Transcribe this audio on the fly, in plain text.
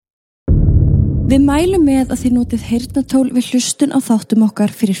Við mælum með að þið notið heyrnartól við hlustun á þáttum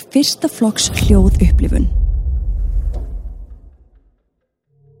okkar fyrir fyrsta flokks hljóðupplifun.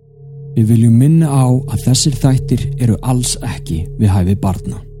 Við viljum minna á að þessir þættir eru alls ekki við hæfi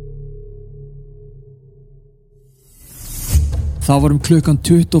barna. Það var klukkan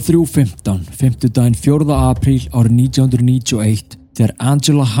 23:15, fimmtudaginn 4. apríl árið 1991 þegar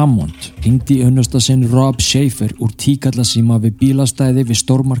Angela Hammond hringdi í unnusta sinn Rob Schaefer úr tíkallasíma við bílastæði við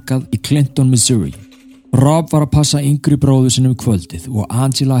stórmarkað í Clinton, Missouri. Rob var að passa yngri bróður sinn kvöldið og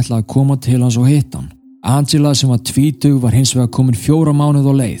Angela ætlaði að koma til hans og hitta hann. Angela sem var 20 var hins vegar komin 4 mánuð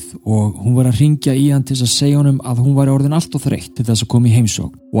á leið og hún var að hringja í hann til að segja honum að hún væri orðin allt of þreytt til þess að koma í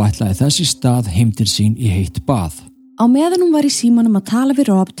heimsókn og ætlaði þess í stað heim til sín í heitt bað. Á meðan hún var í símanum að tala við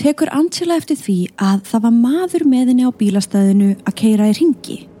Rob tekur Angela eftir því að það var maður með henni á bílastæðinu að keyra í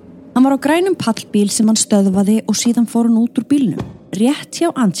hringi. Hann var á grænum pallbíl sem hann stöðvaði og síðan fór hann út úr bílnum, rétt hjá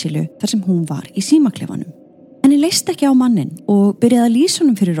Angelu þar sem hún var í símaklefanum. Henni leist ekki á mannin og byrjaði að lýsa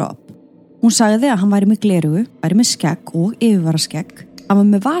honum fyrir Rob. Hún sagði að hann væri með glerugu, væri með skegg og yfirvaraskegg, hann var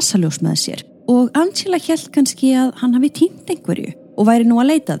með vasaljós með sér og Angela hélt kannski að hann hafi týnt einhverju og væri nú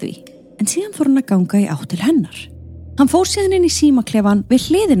að leita því, en síðan fór hann að ganga í átt til hennar. Hann fór síðan inn í símaklefan við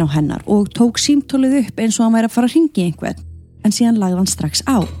hliðin á hennar og tók símtólið upp eins og hann væri að fara að hringja einhvern, en síðan lagði hann strax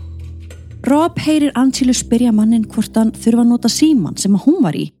á. Rob heyrir Angelu spyrja mannin hvort hann þurfa að nota síman sem að hún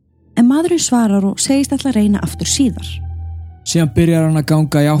var í, en maðurinn svarar og segist ætla að reyna aftur síðar. Síðan byrjar hann að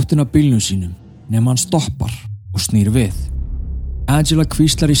ganga í áttina bílnum sínum, nema hann stoppar og snýr við. Angela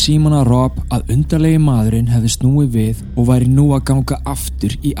hvíslar í síman að Rob að undarlegi maðurinn hefði snúið við og væri nú að ganga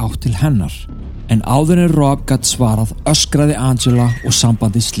aftur í átt til hennar. En áður en Rob gat svarað öskraði Angela og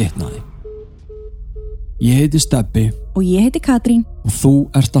sambandið slitnaði. Ég heiti Stebbi og ég heiti Katrín og þú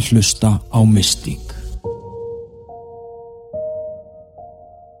ert að hlusta á Mystík.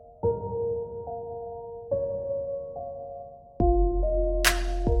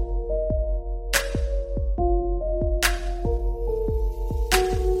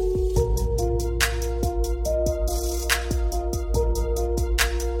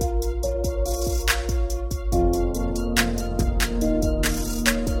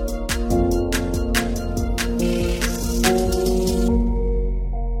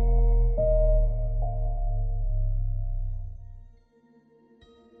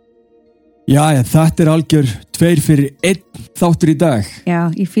 Jæja, þetta algjör 2 fyrir 1 þáttur í dag. Já,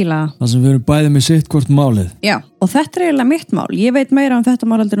 ég fíla það. Það sem við erum bæði með sitt hvort málið. Já, og þetta eiginlega mitt mál. Ég veit meira þetta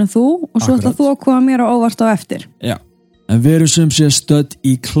mál heldur en þú og svo ætla þú að koma mér á óvart á eftir. Já, en við erum sem sé stödd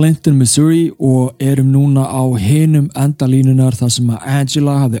í Clinton, Missouri og erum núna á hinum endalínunar þar sem að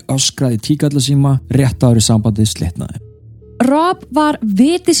Angela hafði öskrað í tíkallasíma rétt árið sambandið slitnaði. Rob var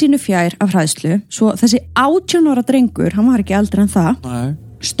viti sínu fjær af hræðslu, svo þessi 18 ára drengur, hann var ekki eldri en það. Nei.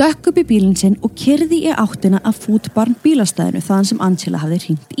 Stökk upp í bílinn sinn og keyrði í áttina af Foodbarn bílastæðinu þaðan sem Angela hafði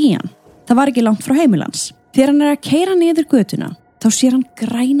hringt í hann. Það var ekki langt frá heimilans. Þegar hann að keyra niður götuna, þá sér hann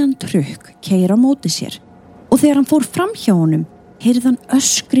grænan trukk keyra á móti sér. Og þegar hann fór fram hjá honum, heyrði hann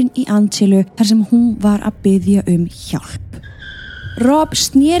öskrin í Angelu þar sem hún var að biðja hjálp. Rob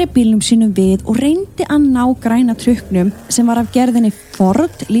sneri bílnum sínum við og reyndi að ná græna trukknum sem var af gerðinni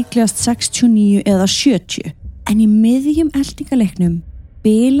Ford, líklegast 69 eða 70. En í miðjum eldingaleiknum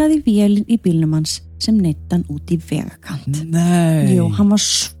bilaði vélinn í bílnum hans sem neitt hann út í vegakant. Nei. Jú, hann var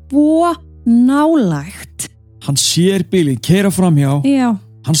svo nálægt. Hann sér bílinn keyra framhjá. Já.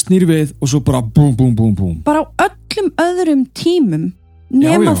 Hann snýr við og svo bara búm, búm, búm, búm. Bara á öllum öðrum tímum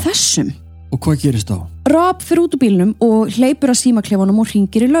nema þessum. Og hvað gerist þá? Rob fyrir út úr bílnum og hleypur að símaklefanum og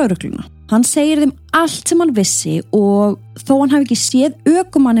hringir í lögregluna. Hann segir þeim allt sem hann vissi og þó hann hafi ekki séð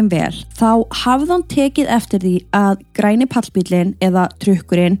ökumanninn vel, þá hafði hann tekið eftir því að græni pallbíllinn eða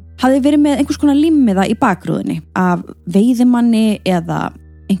trukkurinn hafði verið með einhvers konar limmiða í bakrúðinni af veiðimanni eða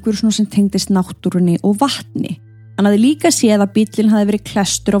einhverju svona sem tengdist náttúrunni og vatni. Hann hafði líka séð að bíllinn hafði verið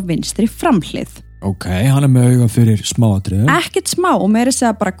klestur á vinstri framhlið. Ok, hann er með auga fyrir smáatriðum. Ekkert smá og meira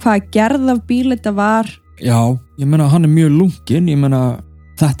segja bara hvað gerð af bíl þetta var. Já, ég meina hann er mjög lunginn, ég meina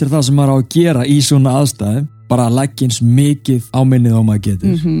þetta er það sem maður á að gera í svona aðstæðum, bara að leggja eins mikið á minnið á maður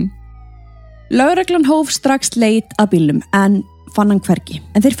getur. Lögreglan hóf strax leit að bílnum en fann hann hvergi.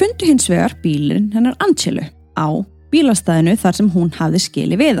 En þeir fundu hins vegar bílinn hennar Angelu á bílastæðinu þar sem hún hafði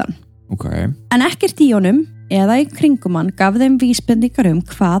skilið við hann. Okay. En ekkert í honum eða í kringum hann gaf þeim vísbendingar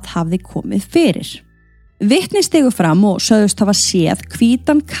hvað hafði komið fyrir. Vitni stigu fram og sögðust hafa séð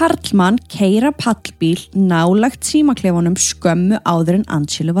hvítan karlmann keyra pallbíl nálægt símaklefanum skömmu áður en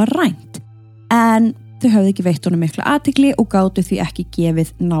Angelu var rænt. En þau höfðu ekki veitt honum mikla athygli og gátu því ekki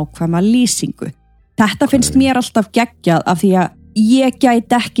gefið nákvæma lýsingu. Þetta finnst mér alltaf geggjað af því að Ég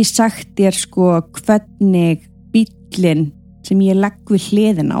gæti ekki sagt þér sko hvernig bíllinn sem ég legg við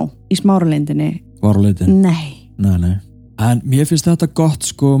hliðin á í Smáralindinni var á leitin? Nei. En mér finnst þetta gott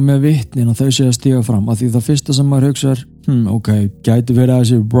sko með vitnin og þau sé að stíga fram af því það fyrsta sem maður hugsar ok, gæti verið að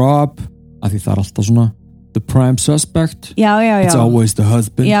þessi Rob af því það alltaf svona the prime suspect já. It's always the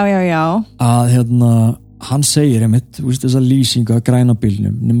husband já. Að hann segir einmitt þessa lýsingu að græna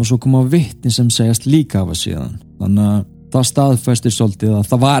bílnum nema svo koma vitni sem segjast líka af að síðan þannig að það staðfestir svolítið að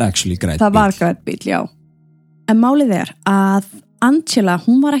það var actually græn bíl. Það var græn bíl, já. En málið að Angela,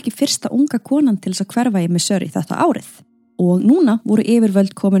 hún var ekki fyrsta unga konan til þess að hverfa í Missouri þetta árið og núna voru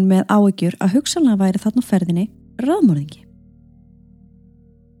yfirvöld komin með áhyggjur að hugsanlega væri þarna á ferðinni raðmorðingi.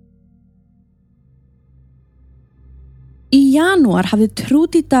 Í janúar hafði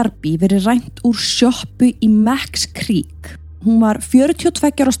Trudy Darby verið rænt úr sjoppu í Max Creek. Hún var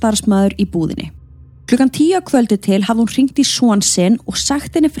 42 ára starfsmaður í búðinni. Klukkan 10 á kvöldi til hafði hún hringt í son sinn og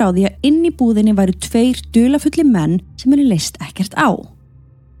sagt henni frá því að inn í búðinni væru 2 dularfullir menn sem henni leist ekkert á.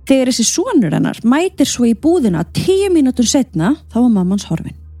 Þegar þessi sonur hennar mætir svo í búðina 10 mínútur seinna þá var mammans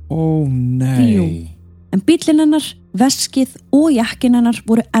horfin. Ó nei. Jú. En bíllinn hennar, veskið og jakkin hennar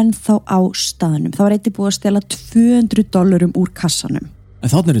voru ennþá á staðnum. Það var eitthvað búið að stela $200 úr kassanum.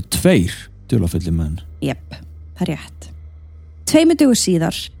 En þarna eru 2 dularfullir menn. Jep, það er rétt. 2 dögum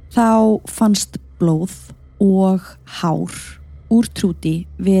síðar þá fannst blóð og hár úr Trudy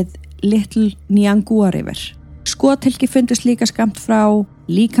við Little Niangua River. Skothylki fundust líka skammt frá,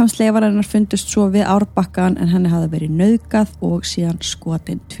 líkamsleifar hennar fundust svo við árbakkan en henni hafði verið nauðgað og síðan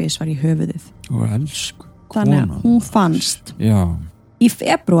skotin 2 í höfuðið. Og elsku konan. Þannig að hún fannst. Já. Í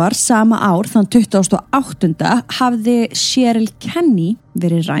febrúar sama ár, þann 28. hafði Cheryl Kenny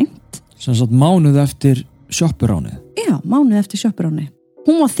verið rænt. Sem sagt mánuð eftir sjoppuránið. Já, mánuð eftir sjoppuránið.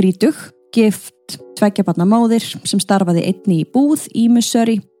 Hún var 30, gift, 2 barna móðir sem starfaði einni í búð í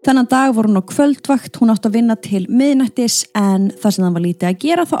Missouri. Þennan dag voru hún á kvöldvakt, hún átti að vinna til miðnættis en það sem það var lítið að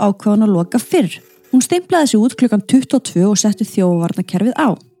gera þá ákvað að loka fyrr. Hún stimplaði sig út klukkan 22 og setti þjófavarnakerfið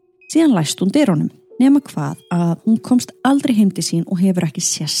á. Síðan læst hún dyrunum, nema hvað að hún komst aldrei heim til sín og hefur ekki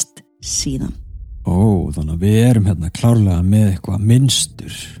sést síðan. Þannig að við erum klárlega með eitthvað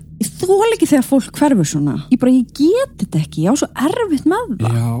mynstur. Ég þoli ekki þegar fólk hverfur svona. Ég get þetta ekki, ég á svo erfitt með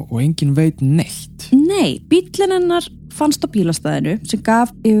það. Já, og enginn veit neitt. Nei, bíllinn hennar fannst á bílastæðinu sem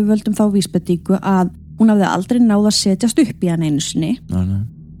gaf yfirvöldum þá vísbendingu að hún hafði aldrei náð að setjast upp í hann einu sinni. Nei.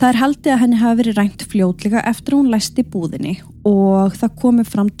 Það er haldið að henni hafi verið rænt fljótlega eftir að hún læsti búðinni og það komi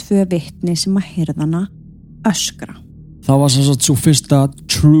fram 2 vitni sem að heyrða hana öskra. Það var sem sagt svo fyrsta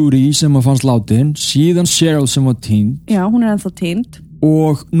Trudy sem að fannst látin, síðan Cheryl sem var týnd. Já, hún er ennþá týnd.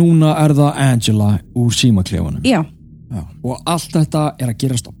 Og núna er það Angela úr símaklefanum. Já. Og allt þetta er að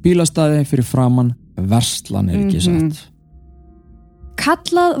gerast á bílastæði fyrir framann verslan ekki satt.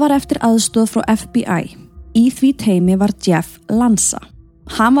 Kallað var eftir aðstoð frá FBI. Í því teymi var Jeff Lanza.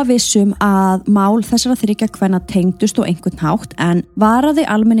 Hann var vissum að mál þessara 3 kvenna tengdust og einhvern hátt en varaði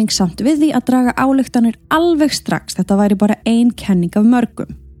almenning samt við því að draga ályktanir alveg strax. Þetta væri bara ein kenning af mörgum.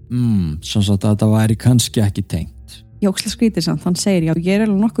 Svo að þetta væri kannski ekki tengt. Jóksla skrítið samt, hann segir já, ég er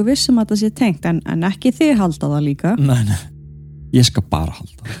alveg nokkuð vissum að það sé tengt en ekki þið halda það líka. Nei, ég skal bara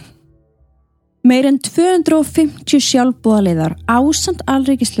halda það. Meir en 250 sjálfboðaliðar ásamt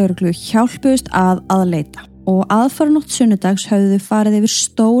alríkislögreglu hjálpuðust að leita og aðfaranótt sunnudags höfðu þau farið yfir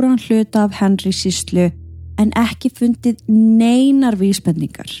stóran hluta af Henry sýslu en ekki fundið neinar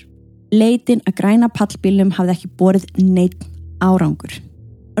vísbendingar. Leitin að græna pallbílnum hafði ekki borið neinn árangur.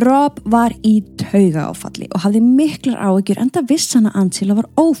 Rob var í taugaáfalli og hafði miklar áhyggjur enda viss hann að Angela var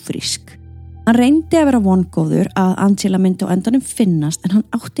ófrísk. Hann reyndi að vera vongóður að Angela myndi á endanum finnast en hann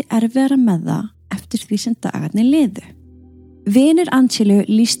átti erfiðara með það eftir því sem dagarnir liðu. Vinir Angelu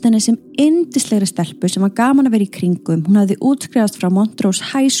lýst henni sem yndislegri stelpu sem var gaman að vera í kringum. Hún hafði útskrifast frá Montrose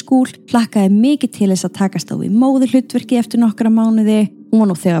High School, hlakkaði mikið til þess að takast á við móðurhlutverki eftir nokkra mánuði. Hún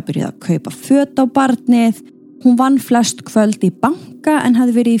var nú þegar byrjuð að kaupa föt á barnið. Hún vann flest kvöld í banka en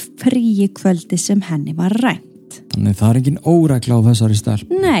hafði verið í fríi kvöldi sem henni var rænt. Þannig það er engin óregla á þessari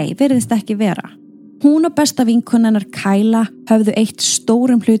stelpu. Nei, virðist ekki vera. Hún og besta vinkona hennar Kyla höfðu eitt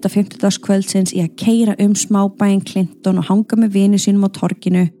stórum hluta 50. kvöldsins í að keyra smábæinn Clinton og hanga með vini sínum á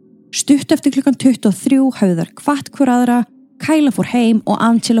torginu. Stutt eftir klukkan 23 höfðu þær hvatt hver aðra. Kyla fór heim og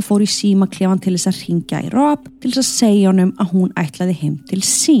Angela fór í símaklefann til þess að hringja í Rob til þess að segja honum að hún ætlaði heim til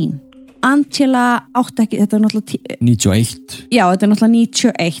sín. Angela átti ekki, þetta er náttúrulega 91. Já, þetta er náttúrulega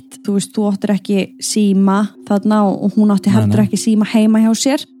 91. Þú áttir ekki síma þarna og hún átti heldur ekki síma heima hjá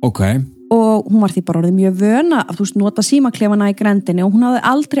sér. Ok. og hún var því bara orðið mjög vöna að nota símaklefana í grenndinni og hún hafði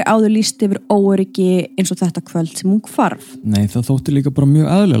aldrei áður lýst yfir óöryggi eins og þetta kvöld sem hún hvarf. Nei, það þótti líka bara mjög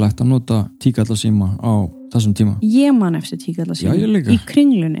eðlilegt að nota tíkallasíma á þessum tíma. Ég man eftir tíkallasíma. Já, ég líka. Í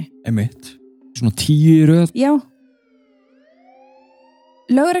Kringlunni. Einmitt. Svona 10 í röð. Já.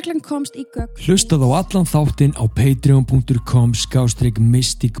 Lögreglan komst í gögn. Hlustað á allan þáttinn á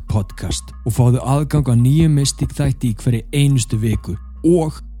patreon.com/mystic podcast og fáðu aðgang að nýju Mystic þætti í hverju einustu viku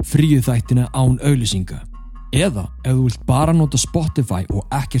og fríu þættina án auglýsinga. Eða ef þú vilt bara nota Spotify og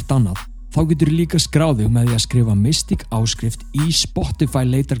ekkert annað, þá getur líka skráðið með því að skrifa Mystic áskrift í Spotify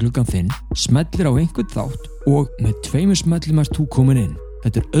leitargluggan þinn, smellir á einhvern þátt og með 2 smellum ert þú komin inn.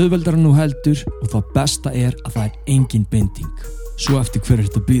 Þetta auðveldara nú heldur og það besta að það engin binding. Svo eftir hver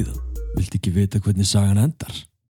þetta bíða? Viltu ekki vita hvernig sagan endar?